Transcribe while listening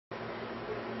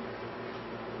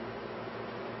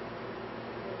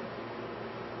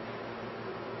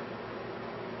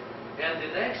And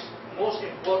the next most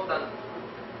important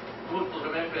rule to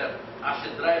remember as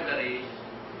a driver is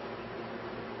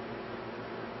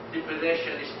the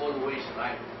pedestrian is always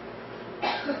right.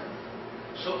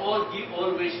 So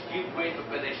always give way to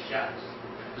pedestrians.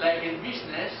 Like in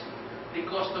business, the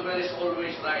customer is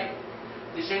always right.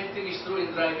 The same thing is true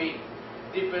in driving.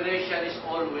 The pedestrian is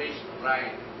always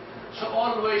right. So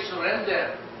always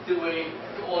surrender the way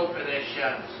to all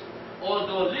pedestrians.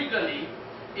 Although legally,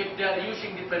 if they are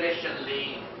using the pedestrian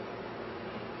lane.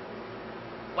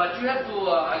 But you have to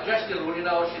adjust the rule in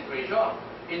our situation.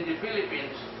 In the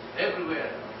Philippines,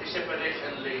 everywhere is a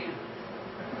pedestrian lane.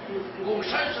 Kung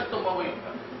saan sa tumawid,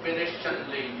 pedestrian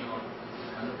lane yun.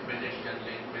 Ano pedestrian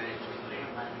lane, pedestrian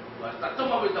lane. Basta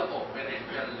tumawid ako,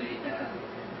 pedestrian lane yan.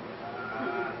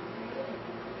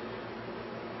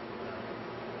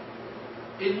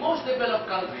 In most developed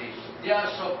countries, they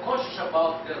are so cautious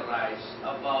about their rights,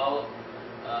 about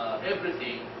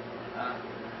everything.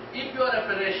 If you are a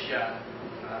pedestrian,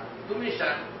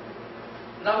 tumisan,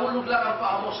 nahulog lang ang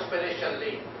paa mo sa pedestrian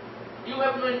lane. You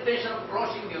have no intention of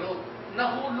crossing the road.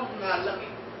 Nahulog nga lang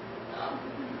eh.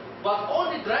 But all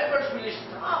the drivers will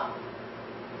stop.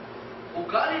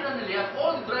 Ugali na nila yan,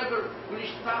 all the drivers will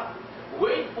stop.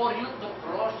 Wait for you to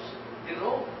cross the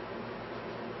road.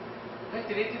 Kaya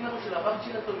tinitingnan mo sila,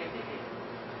 bakit sila tumitig eh?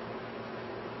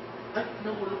 Ay,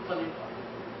 nahulog pa rin pa.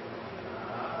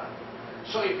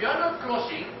 So if you are not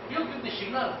crossing, you give the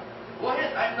signal. Go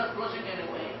ahead, I'm not crossing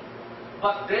anyway.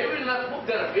 But they will not move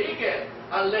their vehicle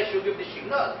unless you give the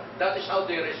signal. That is how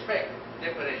they respect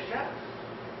the pedestrian.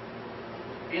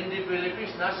 In the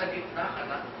Philippines, nasa gitna ka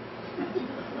na.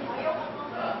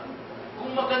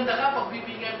 Kung maganda ka,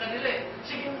 pagbibigyan ka nila eh.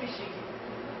 Sige, sige.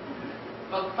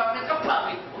 Pag pangit ka,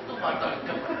 pangit mo, tumatawid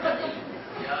ka pa kanil.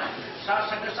 Yan.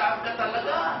 Sasagasaan ka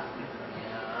talaga.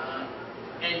 Yan.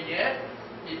 And yet,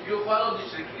 if you follow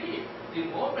this strictly, the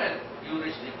moment you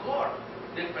reach the court,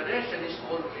 the pedestrian is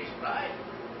always right.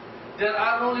 There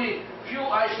are only few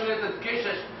isolated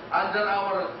cases under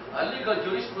our legal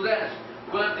jurisprudence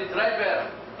where the driver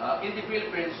in the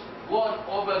Philippines won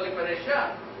over the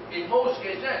pedestrian. In most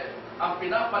cases, ang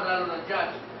pinapanalo ng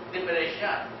judge, the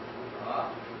pedestrian.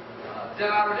 There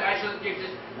are only isolated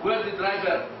cases where the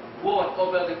driver won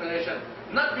over the pedestrian.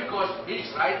 Not because he is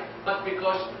right, but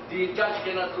because the judge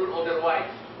cannot rule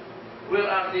otherwise. Where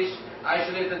are these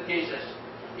isolated cases?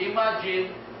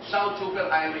 Imagine South Super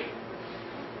Highway.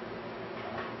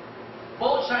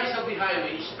 Both sides of the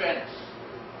highway is fenced,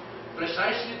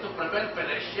 precisely to prevent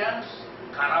pedestrians,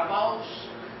 carabaos,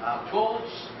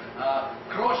 boats,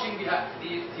 crossing the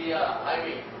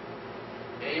highway.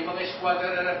 Eh, yung mga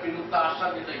squatter na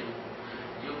pinutasan nila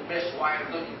yung best wire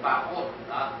doon, yung bakot.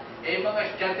 Eh,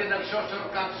 mga estudyante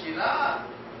nag-short-shortcut sila.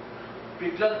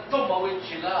 Biglang tumawid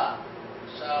sila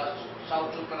sa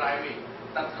South Super Highway.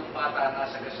 3 bata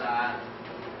nasa gasaan.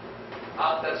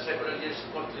 After several years of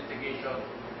court litigation,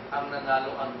 ang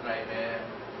nanalo ang driver.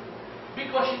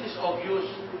 Because it is obvious,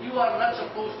 you are not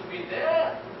supposed to be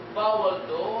there. Bawal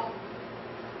doon.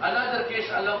 Another case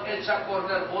along EDSA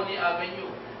corner, Bonnie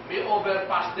Avenue. May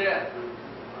overpass there.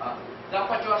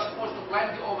 Dapat you are supposed to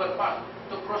climb the overpass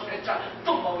to cross EDSA.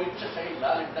 Tumawid siya sa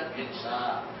ilalim ng EDSA.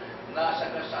 Nasa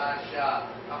gasaan siya.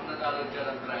 Ang nanalo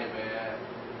dyan ang driver.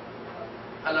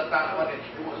 Halata naman eh.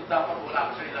 Dapat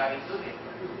wala ka sa ilalim doon eh.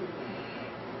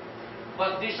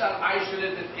 But these are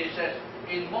isolated cases.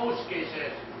 In most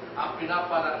cases, ang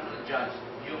pinaparaan ng judge,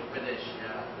 yung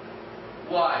pedestrian.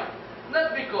 Why?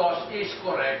 Not because he is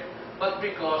correct, but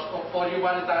because of for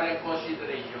humanitarian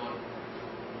consideration.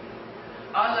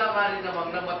 Alanganin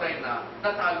namang namatay na,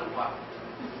 natalo pa.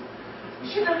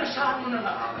 Sinagasaan mo na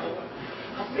ako.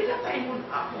 Pinatay mo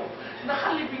na ako.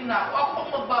 Nakalibing na ako. Ako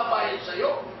ang magbabayad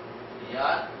sa'yo.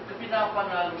 Yan.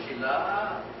 Pinapanalo sila.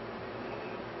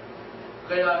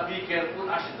 Kaya be careful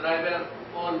as a driver,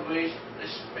 always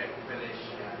respect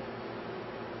pedestrian.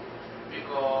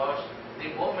 Because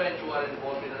the moment you are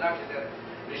involved in an accident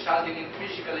resulting in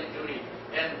physical injury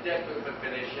and death of a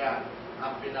pedestrian,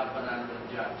 ang pinapanalo ng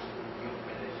judge, yung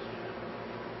pedestrian.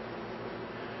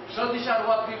 So these are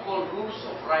what we call rules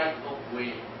of right of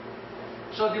way.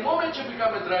 So the moment you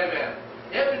become a driver,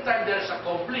 every time there is a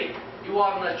conflict, you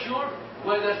are not sure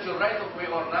whether it's your right of way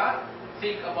or not,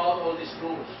 think about all these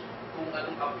rules. Kung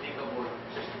anong applicable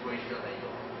sa situation na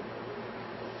ito.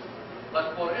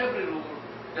 But for every rule,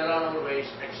 there are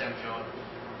always exemptions.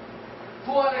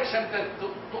 Who are exempted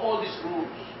to all these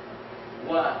rules?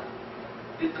 1.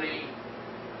 The train.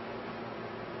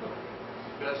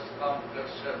 First come,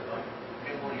 first serve.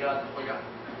 Memoryado ko yan.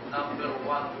 Number 1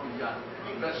 rule yan.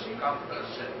 First come,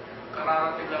 first serve.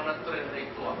 kararating lang ng tren na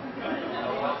ito.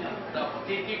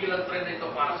 Titigil ang tren na ito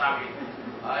para sa akin.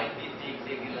 Ay, hindi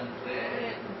titigil ang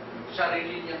tren.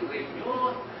 Sarili niyang rin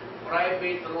yun.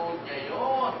 Private road niya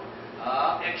yun.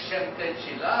 Exempted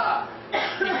sila.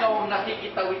 Ikaw ang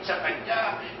nakikitawid sa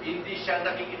kanya. Hindi siya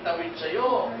nakikitawid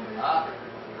sa'yo.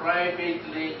 Private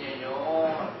lane niya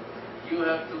yun. You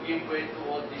have to give way to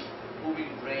all these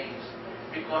moving trains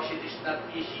because it is not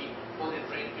easy for the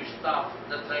train to stop,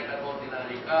 not like an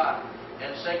ordinary car.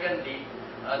 And secondly,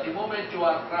 the moment you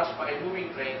are crossed by a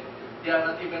moving train, they are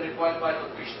not even required by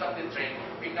law to stop the train,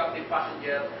 pick up the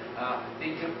passenger, the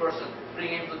injured person,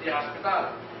 bring him to the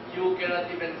hospital. You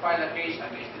cannot even file a case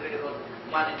against the railroad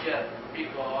manager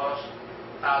because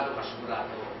talo ka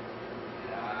sigurado.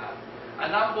 Yeah.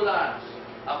 An ambulance,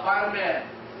 a fireman,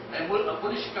 a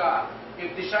police car,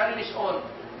 if the siren is on,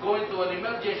 going to an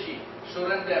emergency,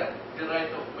 surrender the right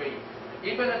of way.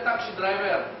 Even a taxi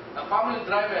driver, a family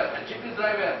driver, a jeepney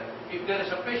driver, if there is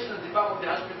a patient at the back of the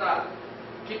hospital,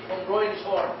 keep on blowing his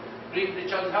horn, bring the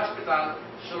child to the hospital,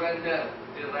 surrender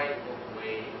the right of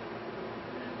way.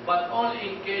 But only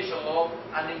in case of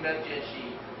an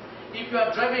emergency. If you are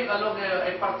driving along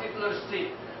a particular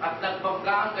street at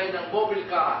nagbanggaan kayo ng mobile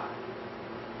car,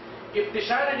 if the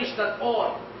siren is not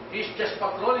on, he's just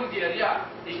patrolling the area,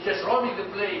 he's just roaming the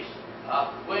place.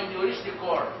 When you reach the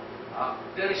court,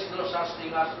 there is no such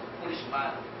thing as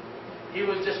policeman. He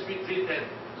will just be treated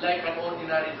like an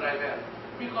ordinary driver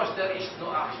because there is no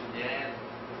accident.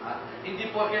 Hindi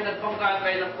po kaya nagbanggaan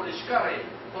kayo ng police car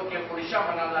porque police siya,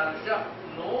 mananalo siya.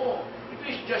 No. If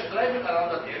he's just driving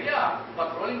around that area,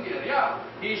 patrolling the area,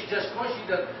 he is just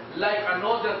considered like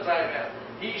another driver.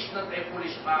 He is not a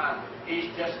policeman. He is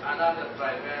just another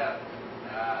driver.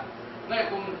 Ngayon,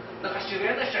 kung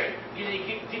nakasirena siya,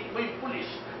 giligit mo yung pulis,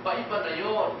 iba na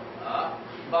yun.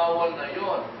 Bawal na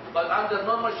yun. But under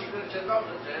normal security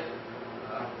circumstances,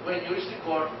 when you reach the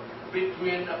court,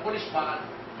 between a policeman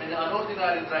and an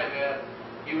ordinary driver,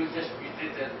 he will just be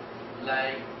treated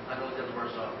like another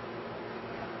person.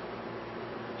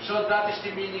 So that is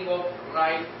the meaning of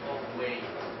right of way.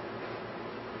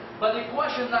 But the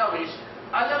question now is,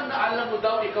 alam na alam mo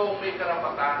daw ikaw ang may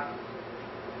karapatan,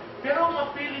 pero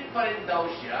mapilit pa rin daw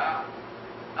siya.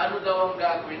 Ano daw ang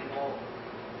gagawin mo?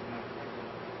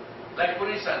 Like for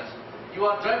instance, you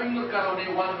are driving your car on a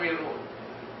one-way road.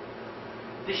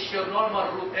 This is your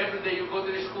normal route. Every day you go to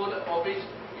the school, office,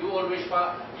 you always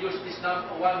use this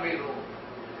one-way road.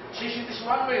 Since it is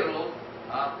one-way road,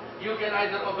 you can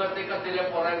either overtake at the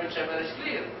left or right, whichever is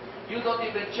clear. You don't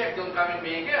even check the oncoming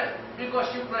vehicle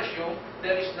because you presume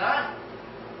there is none.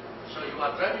 So you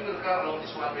are driving your car along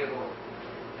this one-way road.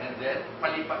 And then,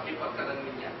 palipat-lipat ka ng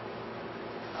linya.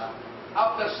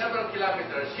 After several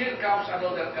kilometers, here comes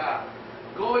another car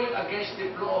going against the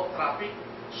flow of traffic.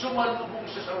 Sumalubong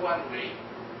siya sa one-way.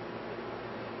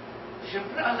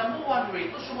 Siyempre, alam mo, one-way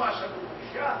ito, sumasalubong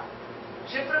siya.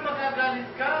 Siyempre, magagalit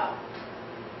ka.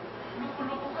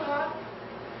 Luko-luko ka, ha?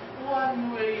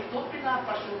 One-way ito,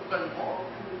 pinapasukan mo.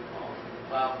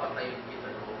 Papatayin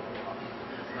kita doon.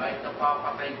 Kahit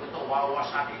napapatay ko ito,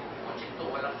 wawasakin ko kotse ito,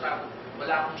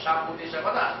 wala akong sabot din sa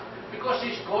batas. Because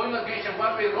he's going against a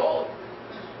one-way road.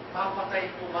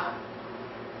 Papatayin mo ba?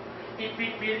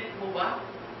 Ipipilit mo ba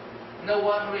na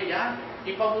one-way yan?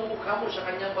 Ipamumukha mo sa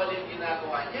kanyang maling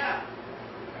ginagawa niya.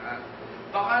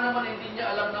 Baka naman hindi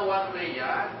niya alam na one-way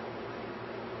yan.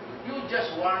 You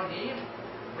just warn him.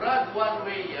 Brad,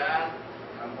 one-way yan.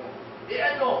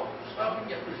 Ano? Sabi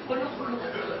niya, pulo-pulo ka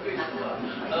talaga ito.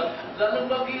 Lalong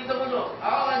makikita mo, no?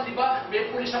 Di ba? May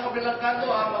pulis sa kabilang kanto,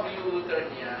 mag-u-turn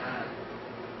yan.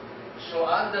 So,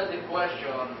 under the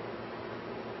question,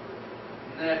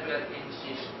 never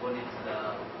insist on it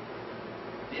now.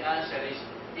 The answer is,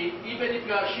 even if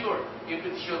you are sure, if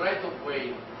it's your right of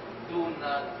way, do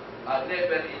not,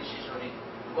 never insist on it.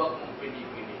 Huwag mong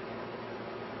pinipilit.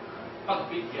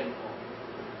 Pagbigyan mo.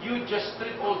 You just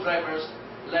treat all drivers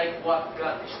like what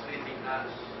God is treating us.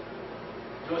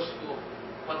 Diyos ko,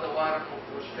 patawaran mo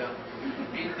po siya.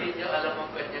 Hindi niya alam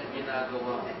ang kanyang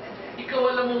ginagawa. Ikaw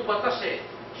alam mong batas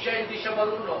Siya hindi siya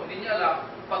marunong. Hindi niya alam.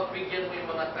 Pagbigyan mo yung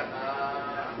mga tanga.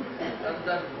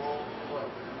 Tandaan mo.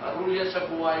 Rule yan sa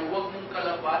buhay. Huwag mong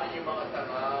kalabanin yung mga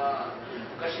tanga.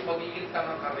 Kasi magiging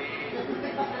tanga ka rin.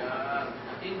 Yan.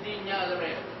 Hindi niya alam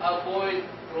Avoid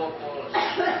troubles.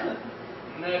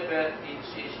 Never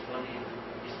insist on it.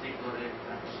 Is the correct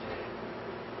answer.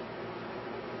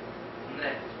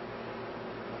 Next.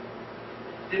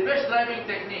 The best driving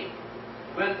technique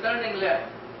when turning left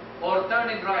or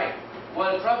turning right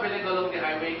while traveling along the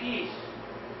highway is,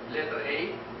 letter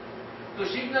A, to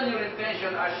signal your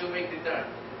intention as you make the turn.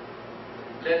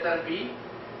 Letter B,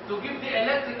 to to give the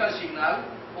electrical signal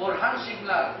or hand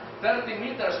signal 30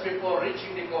 meters before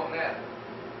reaching the corner.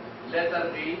 Letter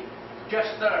B,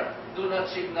 just turn. Do not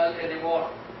signal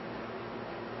anymore.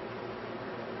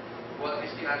 What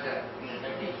is the answer?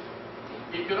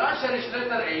 If your answer is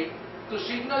letter A, to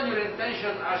signal your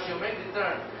intention as you make the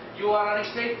turn, you are on a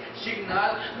state,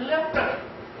 signal left turn.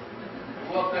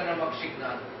 Huwag ka na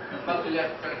mag-signal.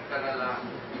 Mag-left turn ka na lang.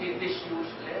 It is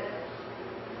useless.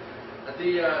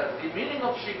 The meaning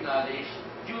of signal is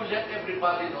you let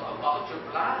everybody know about your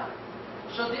plan.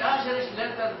 So the answer is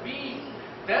letter B.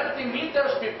 30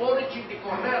 meters before reaching the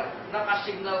corner,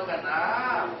 nakasignal ka na.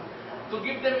 To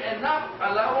give them enough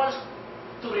allowance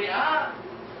to react.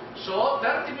 So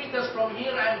 30 meters from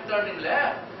here, I am turning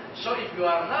left. So if you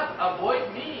are not,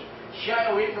 avoid me. Shy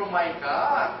away from my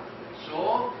car.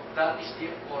 So that is the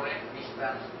correct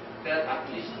distance. That at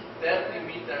least 30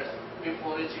 meters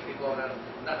before reaching the corner,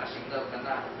 nakasignal ka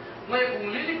na. Ngayon, kung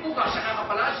liliko ka, saka ka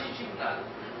pala signal,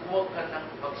 huwag ka nang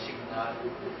mag-signal.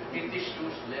 It is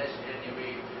useless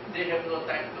anyway. They have no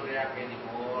time to react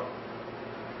anymore.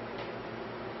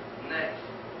 Next.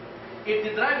 If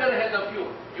the driver ahead of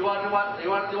you, you are the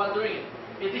one doing it.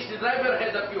 It is the driver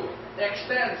ahead of you,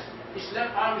 extends his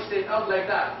left arm straight out like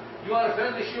that. You are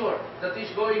fairly sure that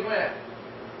he's going where?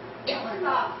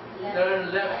 Turn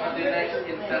left at the next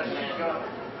intersection.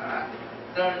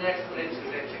 Turn next to the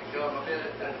intersection.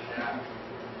 Turn siya.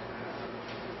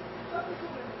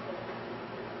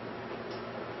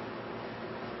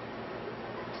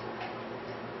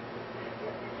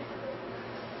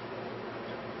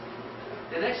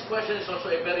 The next question is also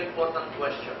a very important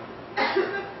question.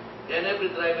 And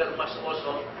every driver must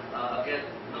also, again,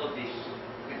 know this,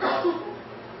 because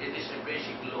it is a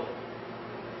basic law.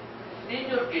 In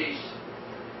your case,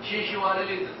 since you are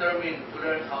really determined to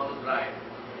learn how to drive,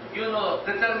 you know,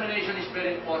 determination is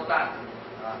very important.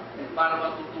 Para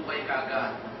matutupay ka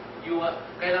agad.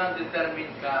 Kailangan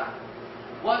determined ka.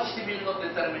 What is the meaning of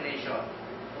determination?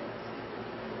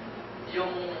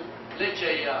 Yung, let's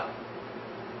say,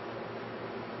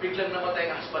 biglang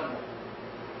namatay ang husband mo.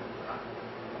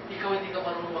 Ikaw hindi ka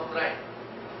marunong mag-drive.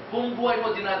 Buong buhay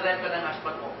mo, dinadrive ka ng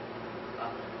husband mo.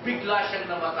 Bigla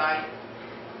siyang namatay.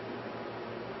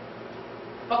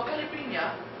 Pagkalipin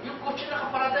niya, yung kotse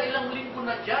nakaparada ilang linggo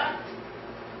na dyan.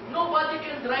 Nobody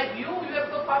can drive you. You have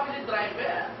no family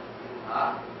driver.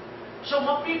 So,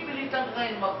 mapipilitan ka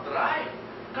ngayon mag-drive.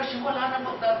 Kasi wala na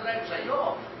magdadrive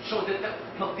sa'yo. So,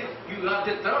 you are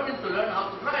determined to learn how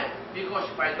to drive. Because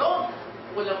if I don't,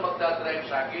 walang magdadrive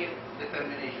sa akin,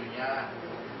 determination niya.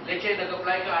 Let's say,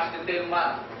 nag-apply ka as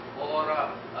detailman or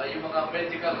yung mga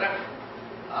medical rep.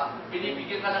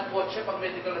 Pinibigyan ka ng kotse pag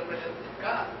medical representative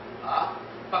ka.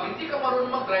 Pag hindi ka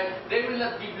marunong mag-drive, they will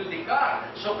not give you the car.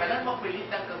 So, kailan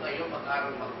mapilitan ka ngayon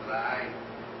mag-aral mag-drive?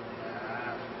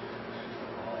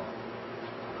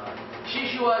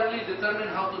 Since you are really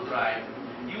determined how to drive,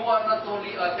 you are not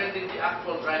only attending the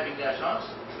actual driving lessons,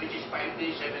 which is 5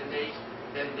 days, 7 days,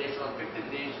 10 days or 15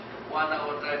 days, 1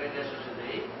 hour driving lessons a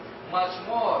day. Much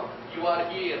more, you are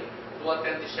here to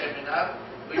attend the seminar,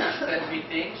 which is 10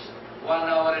 meetings, 1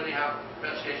 hour and a half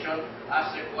per session,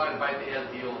 as required by the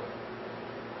LTO.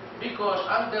 Because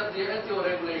under the LTO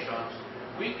regulations,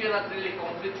 we cannot really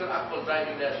complete your actual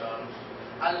driving lessons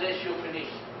unless you finish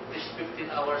this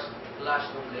 15 hours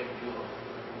classroom lecture.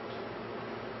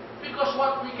 Because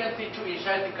what we can teach you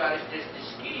inside the car is just the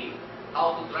skill,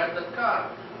 how to drive the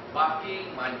car. Parking,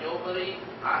 maneuvering,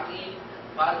 hanging,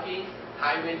 parking,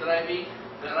 highway driving,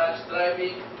 garage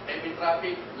driving, heavy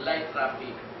traffic, light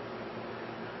traffic.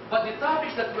 But the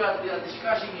topics that we are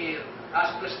discussing here,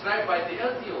 as prescribed by the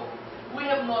LTO, we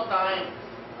have no time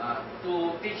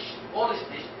to teach all this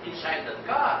inside that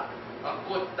car.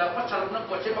 Dapat sa loob ng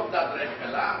kotse, magdadrive ka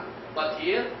lang. But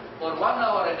here, for 1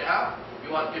 hour and a half,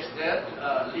 you are just there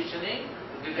listening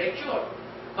to the lecture.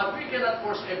 But we cannot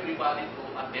force everybody to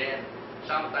attend.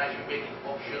 Sometimes you make it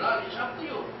optional. It's up to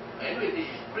you. Anyway, this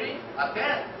is free.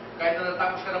 Attend. Kahit na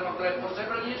natapos ka na mag-drive for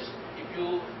several years, if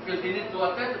you feel the need to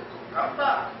attend, come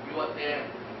back. You attend.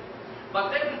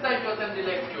 But every time you attend the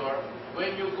lecture,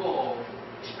 when you go home,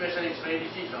 especially it's rainy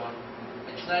season,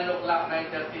 it's 9 o'clock,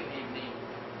 9:30 in the evening.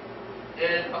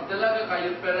 And pag talaga ka,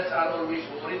 your parents are always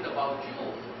worried about you.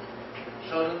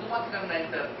 So, nung dumating kang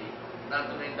 9:30,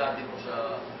 nandun na yung daddy mo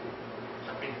sa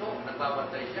pinto,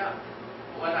 nagbabantay siya.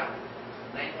 Wala.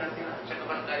 9:30 na. Siya ka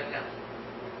ba nagkalit niya?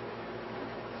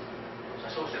 Sa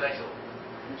socialize o?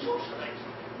 Socialize.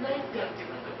 9:30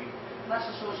 ng gabi.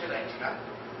 Nasa socialize ka?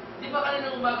 Di ba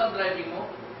kaninang umagang driving mo?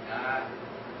 Yan.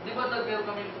 Di ba meron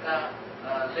kami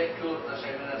lecture na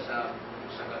seminar sa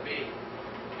gabi?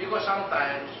 Because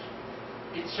sometimes,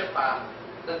 it's a fact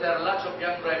that there are lots of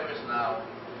young drivers now,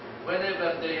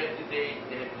 whenever they have the date,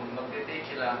 mag-date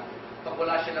sila, pag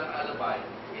wala silang alibi,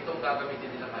 itong gagamitin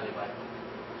nilang alibi.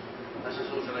 Nasa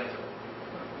socializer.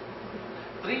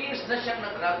 3 years na siyang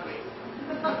nag-graduate.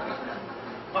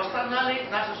 Basta nalik,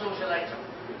 nasa socializer.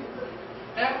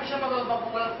 Kaya kung siya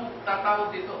magbabalang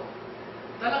tatawag dito,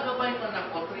 talaga ba yung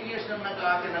anak ko, 3 years nang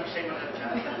nag-aatin ng seminar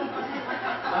siya?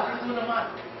 Bakit mo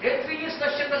naman? 3 years na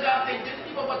siya nag-aatin,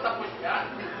 hindi ba tapos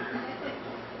yan?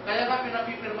 Kaya nga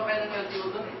pinapipirma kayo ng LTO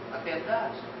doon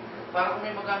attendance. Para kung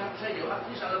may maghanap sa iyo, at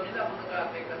least alam nila kung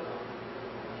nag-aatin ka doon.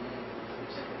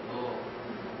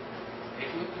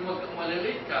 Kung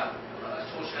malilate ka,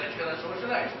 socialize ka na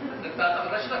socialize. Nagtataka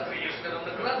na sila, 3 years ka nang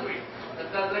nag-graduate.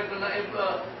 Nagdadrive ka na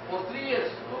for 3 years.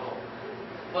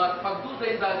 But pagduda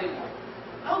yung daddy mo,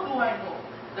 how do I know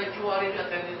that you are really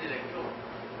attending the lecture?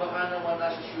 Baka naman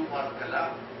nasa humor ka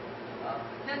lang.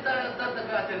 Then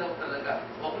nag-attend ako talaga.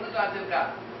 O kung nag-attend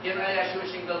ka, can I ask you a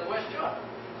single question?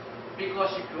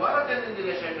 Because if you are attending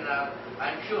the seminar,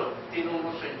 I'm sure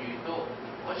tinurusan niyo ito.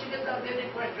 O sige, attend the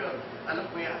question. Alam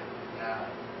ko yan.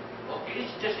 Okay,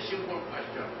 it's just a simple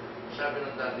question. Sabi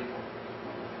ng daddy mo.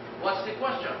 What's the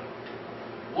question?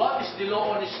 What is the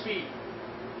law on speed?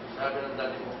 Sabi ng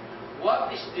daddy mo.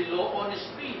 What is the law on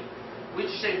speed?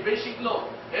 Which is a basic law.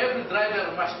 Every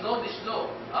driver must know this law.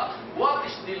 What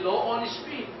is the law on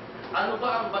speed? Ano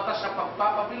ba ang batas sa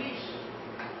pagpapabilis?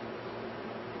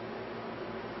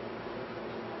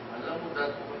 Alam mo,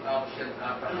 dad mo kung absent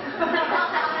ata.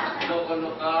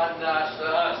 Loko-loka,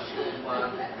 nasa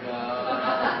suman ka.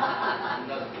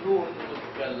 Naglunod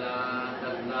ka lang,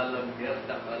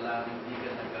 naglalamberta ka lang, hindi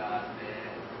ka nag-aaten.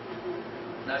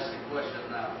 That's the question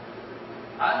now.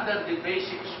 Under the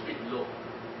basic speed law,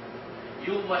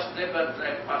 you must never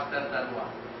drive faster than 1.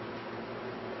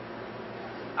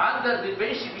 Under the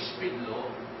basic speed law,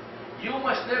 you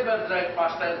must never drive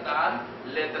faster than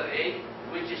letter A,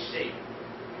 which is safe.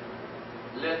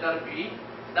 Letter B,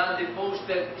 than the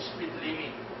posted speed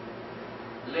limit.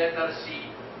 Letter C,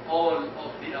 all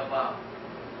of the above.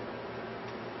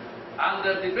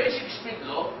 Under the basic speed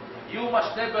law, you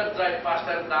must never drive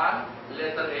faster than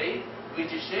letter A,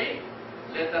 which is safe.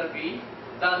 Letter B,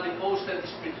 than the posted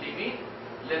speed limit.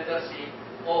 Letter C,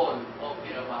 all of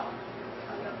the above.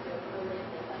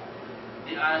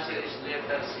 The answer is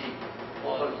letter C,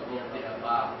 all of the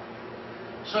above.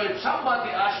 So if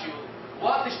somebody asks you,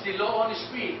 what is the law on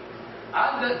speed?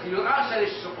 Your answer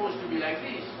is supposed to be like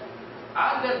this.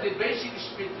 Under the basic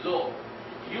speed law,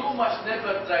 you must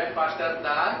never drive faster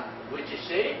than, which is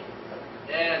safe,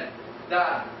 and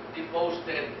than the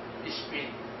posted speed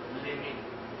limit.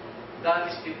 That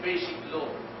is the basic law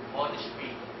on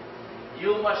speed.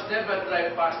 You must never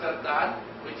drive faster than,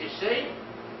 which is safe,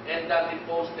 and than the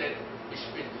posted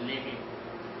speed limit.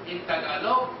 In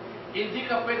Tagalog, hindi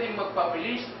ka pwedeng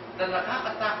magpabilis na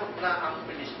nakakatakot na ang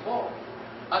bilis mo.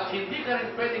 At hindi ka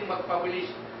rin pwedeng magpabilis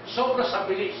sobra sa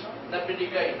bilis na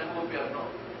binigay ng gobyerno.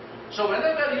 So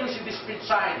whenever you see the speed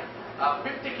sign,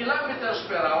 50 kilometers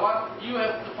per hour, you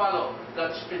have to follow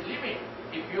that speed limit.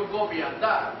 If you go beyond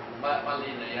that,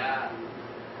 mali na yan.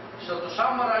 So to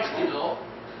summarize the law,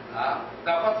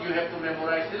 dapat you have to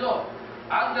memorize the law.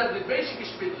 Under the basic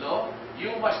speed law,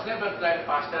 you must never drive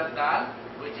faster than,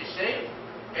 which is safe,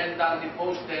 and than the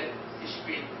posted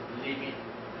speed limit.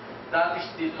 That is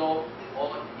the law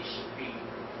on speed.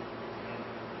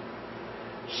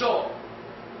 So,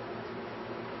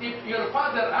 if your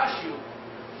father asks you,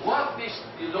 what is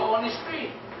the law on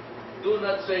speed? Do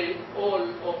not say all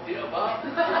of the above.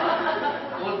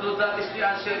 Although that is the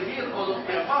answer here, all of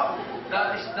the above.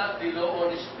 That is not the law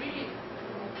on speed.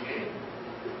 Okay?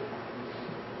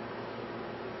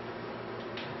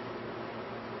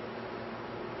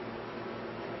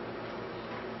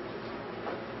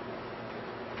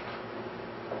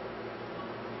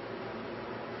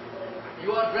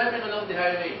 You are driving along the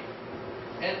highway,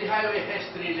 and the highway has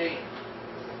 3 lanes.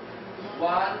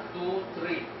 1, 2,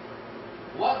 3.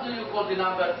 What do you call the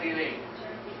number 3 lane?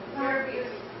 Service.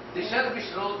 The service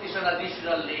road is an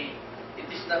additional lane.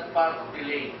 It is not part of the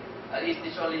lane. It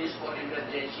is only used for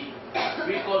emergency.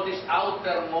 We call this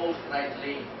outermost right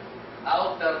lane.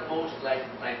 Outermost right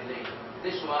lane.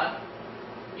 This one,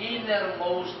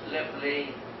 innermost left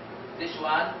lane. This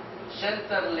one,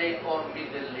 center lane or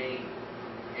middle lane.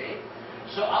 Okay?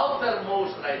 So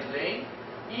outermost right lane,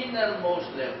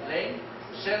 innermost left lane,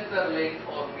 center lane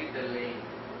or middle lane.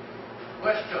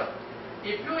 Question.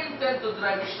 If you intend to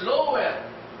drive slower,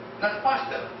 not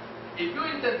faster, if you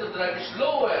intend to drive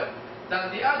slower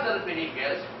than the other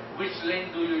vehicles, which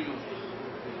lane do you use?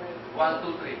 1,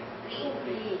 2, 3.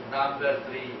 Number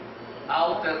 3.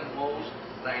 Outermost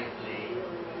right lane.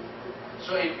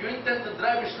 So if you intend to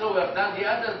drive slower than the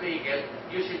other vehicle,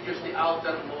 you should use the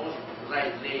outermost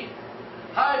right lane.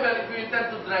 However, if you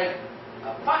intend to drive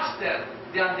faster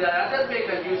than the other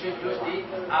vehicle, you should use the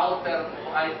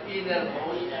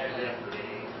innermost left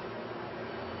lane.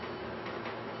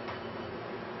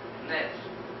 Next,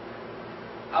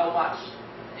 how much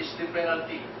is the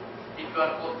penalty if you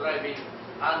are caught driving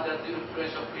under the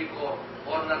influence of liquor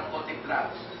or narcotic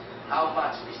drugs? How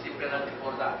much is the penalty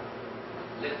for that?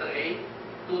 Letter A,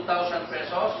 2,000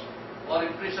 pesos or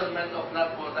imprisonment of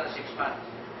not more than 6 months.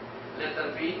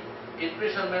 Letter B,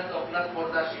 imprisonment of not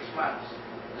more than 6 months.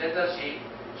 Letter C,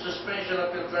 suspension of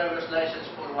your driver's license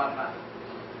for 1 month.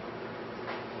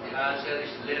 The answer is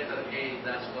letter A,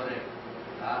 that's correct.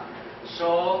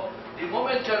 So, the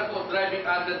moment you are caught driving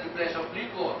under the influence of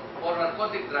liquor or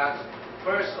narcotic drugs,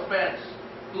 first offense,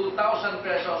 2,000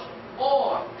 pesos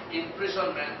or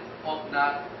imprisonment of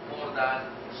not more than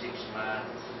 6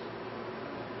 months.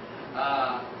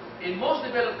 In most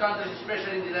developed countries,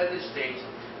 especially in the United States,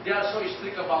 they are so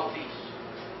strict about this.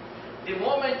 The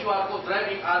moment you are caught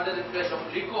driving under the influence of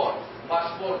liquor,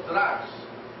 much more drugs,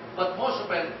 but most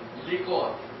often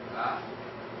liquor,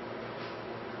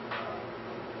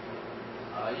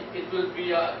 it will be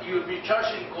you will be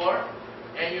charged in court,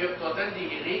 and you have to attend the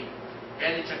hearing,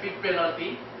 and it's a big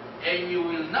penalty, and you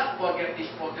will not forget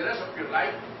this for the rest of your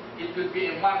life. It will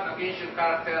be a mark against your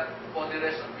character for the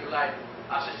rest of your life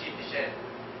as a citizen.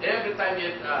 Every time you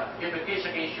have a case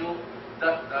against you,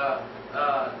 that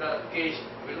the case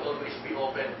will always be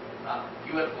open.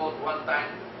 You were caught one time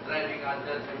driving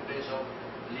under the influence of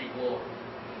liquor.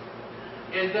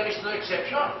 And there is no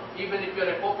exception. Even if you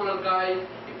are a popular guy,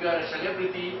 if you are a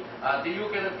celebrity, you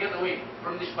cannot get away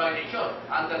from this violation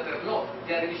under their law.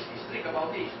 They are really strict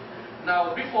about this.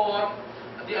 Now, before,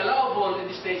 the allowable in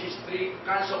the States is 3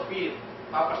 cans of beer.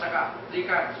 Papasa ka, 3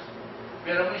 cans.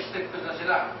 Pero may strict na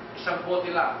sila. Isang bote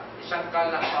lang, isang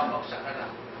can lang, babagsak ka na.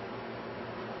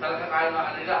 Talagang kaya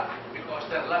nga nila because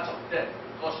there are lots of death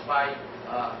caused by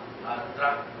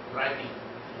drunk driving.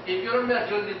 If you remember,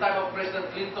 during the time of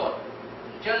President Clinton,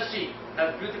 Chelsea,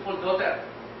 her beautiful daughter,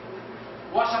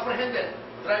 was apprehended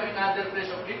driving under the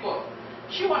influence of liquor.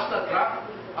 She was not drunk.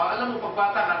 Alam mo, pag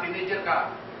bata ka, teenager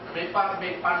ka, may pants,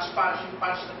 yung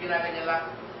pants na ginaganya lang.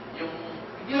 Yung,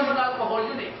 hindi naman alcohol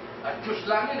yun eh. Juice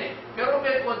lang yun eh. Pero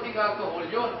may konting alcohol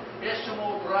yun.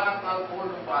 Sumobra ang alcohol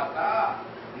ng bata.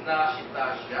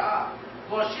 Nasita siya.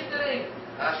 Considering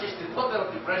she's the daughter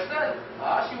of the president,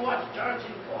 she was charged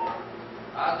in court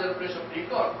under the influence of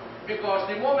liquor. Because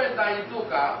the moment na hinto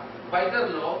ka, by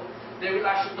their law, they will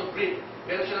ask you to breathe.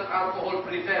 Meron silang alcohol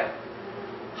breather.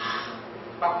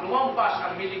 Pag lumampas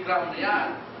ang milligram na yan,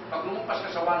 pag lumampas ka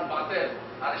sa 1 bottle,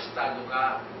 arestado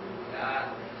ka. Yan.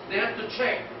 They have to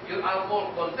check your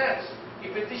alcohol contents.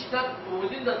 If it is not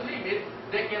within that limit,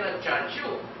 they cannot charge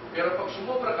you. Pero pag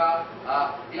sumobra ka,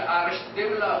 they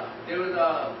will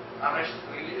arrest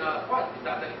really,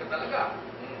 idadali ka talaga.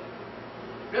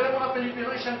 Pero mga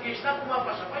Pilipino, isang case na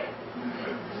pumapasa pa eh.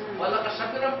 Wala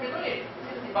kasabi ng Pinoy eh.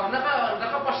 Pag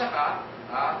nakapasa ka,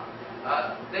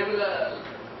 they will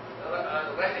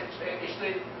write a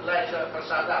straight line sa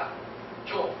kalsada,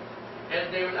 choke,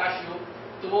 and they will ask you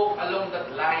to walk along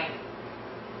that line.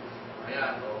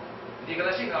 Ayan, hindi ka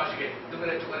lasing, sige,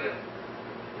 dumiretso ka rin.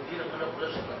 Hindi naman na pula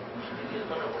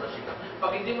sika.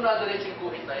 Pag hindi mo nadalensing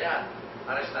guhit na yan,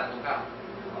 arestado ka.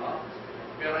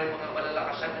 Pero yung mga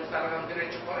malalakasan yung talagang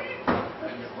diretso pa rin.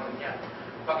 Ganyan pa rin yan.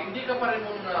 Pag hindi ka pa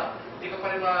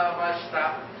rin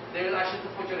ma-stop, they will ask you to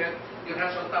put your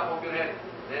hands on top of your head.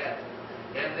 There.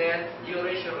 And then you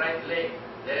raise your right leg.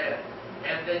 There.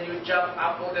 And then you jump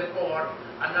upward and forward,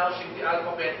 announcing the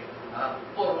alphabet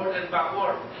forward and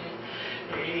backward.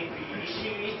 A, B, C,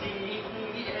 D,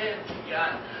 E, F, G.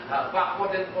 Yan.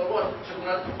 Backward and forward.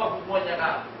 Sigurado pag bumuha niya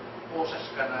ka, posas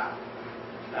ka na.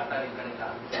 Tataling ka nila.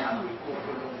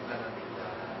 Ikukulong ka na nila.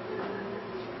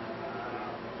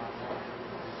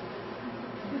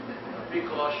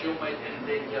 Because you might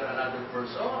endanger another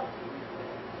person.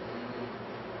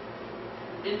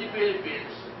 In the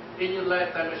Philippines, in your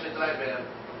lifetime as a driver,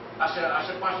 as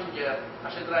a passenger,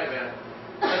 as a driver,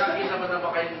 nakakita mo na ba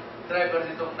kayong driver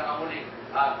dito nakahuli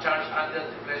charged under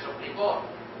the influence of liquor?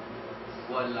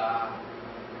 Wala.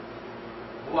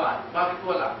 Bakit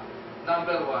wala?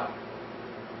 Number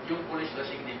 1, yung pulis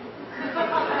lasing dito.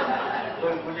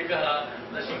 Kung muli ka ha,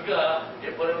 lasing ka ha,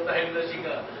 pareho tayong lasing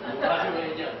ka. Bukasin mo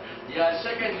yan. Yeah,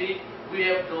 secondly, we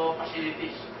have no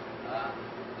facilities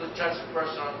to charge a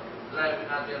person driving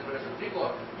under the influence of liquor.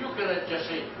 You cannot just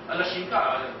say, lasing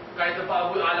ka, kahit na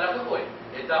pa amoy alak ako eh.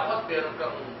 Dapat meron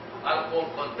kang alcohol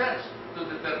contents to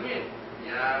determine.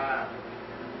 Yeah.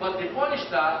 But the point is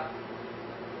that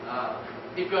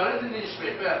if you are reading the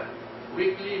newspaper,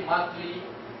 weekly, monthly,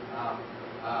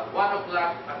 1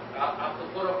 o'clock, up to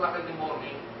 4 o'clock in the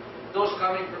morning, those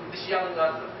coming from this young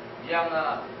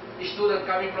student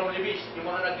coming from Libis, yung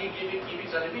mga nagigibig-gibig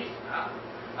sa Libis.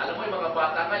 Alam mo, yung mga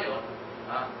bata ngayon,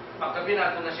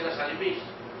 pagkabinago na sila sa Libis,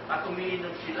 at umiinom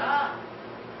sila.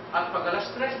 At pag alas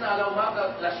 3 na alaw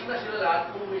umaga, lasing na sila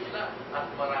lahat, umuwi sila, at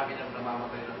marami nang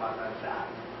namamatay ng bata siya.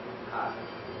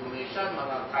 Minsan,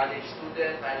 mga college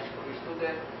student, high school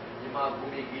student, yung mga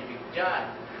bumigibig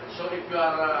dyan. So if you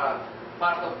are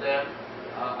part of them,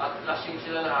 at lasing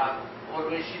sila lahat,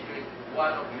 always see to it,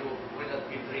 one of you will not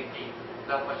be drinking.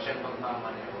 Dapat siyang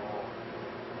magmamaneho.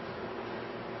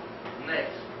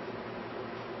 Next.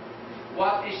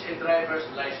 What is a driver's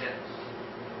license?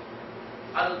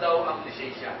 Ano daw ang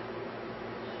lisensya?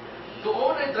 To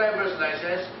own a driver's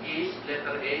license is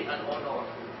letter A, an honor.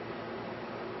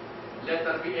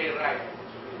 Letter B, a right.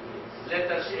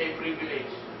 Letter C, a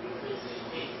privilege.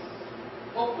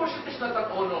 Of course, it is not an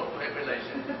honor to have a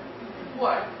license.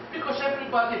 Why? Because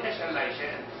everybody has a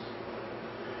license.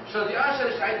 So the answer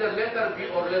is either letter B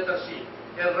or letter C,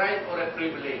 a right or a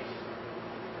privilege.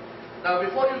 Now,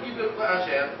 before you give your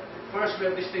answer, first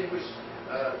we have distinguished,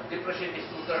 differentiate these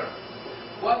two terms.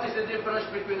 What is the difference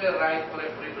between a right or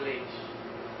a privilege?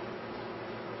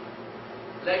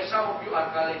 Like some of you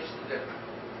are college students,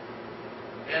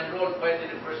 enrolled by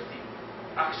the university,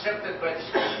 accepted by the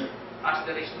school as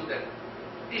their student.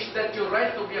 Is that your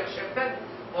right to be accepted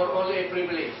or only a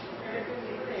privilege?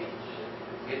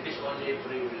 It is only a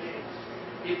privilege.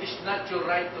 It is not your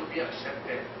right to be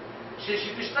accepted. Since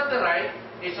it is not the right,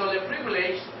 it's only a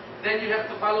privilege, then you have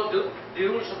to follow the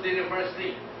rules of the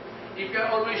university. If you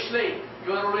are always late,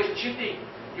 you are always cheating,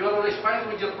 you are always fighting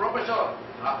with your professor,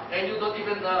 and you don't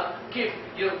even keep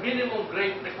your minimum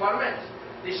grade requirements,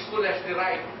 the school has the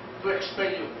right to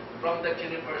expel you from that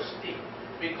university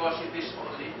because it is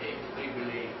only a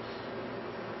privilege.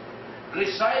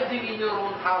 Residing in your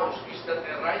own house, is that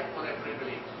a right or a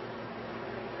privilege?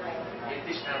 It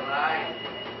is a right.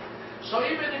 So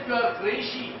even if you are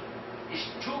crazy,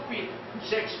 stupid,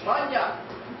 sex maniac,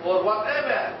 or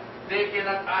whatever, they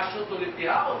cannot ask you to leave the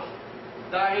house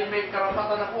dahil may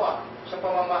karapatan ako sa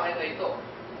pamamahay na ito.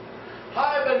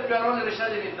 However, if you are only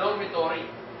residing in dormitory,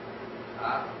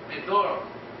 a dorm,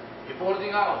 a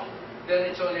boarding house, then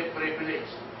it's only a privilege.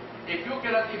 If you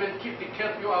cannot even keep the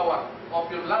curfew hour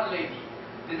of your landlady,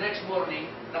 the next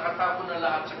morning, nakatapon na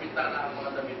lahat sa bintana ang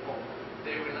mga damit mo.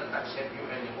 They will not accept you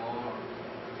anymore.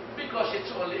 Because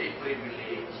it's only a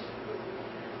privilege.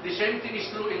 The same thing is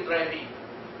true in driving.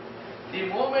 The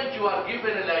moment you are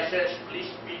given a license, please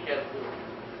be careful.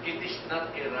 It is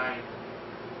not a right.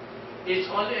 It's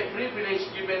only a privilege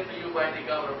given to you by the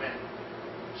government.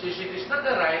 Since it is not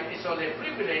a right, it's only a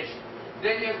privilege,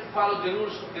 then you have to follow the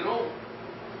rules of the road.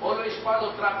 Always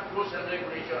follow traffic rules and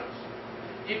regulations.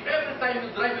 If every time you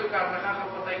drive your car,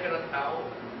 nakakapatay ka ng tao,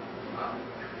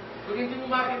 kung hindi mo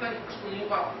makita yung gusto mo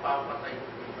pa, papatay mo.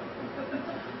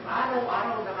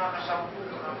 Araw-araw nakakasampu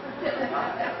ka.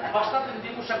 Basta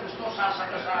hindi mo siya gusto,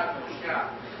 sasakasaan mo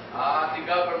siya. The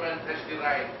government has the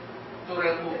right to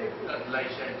remove that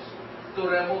license, to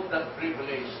remove that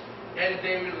privilege, and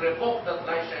they will revoke that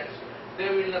license. They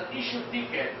will not issue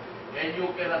ticket, and you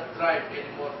cannot drive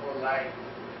anymore for life.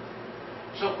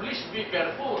 So please be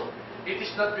careful. It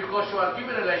is not because you are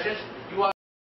given a license,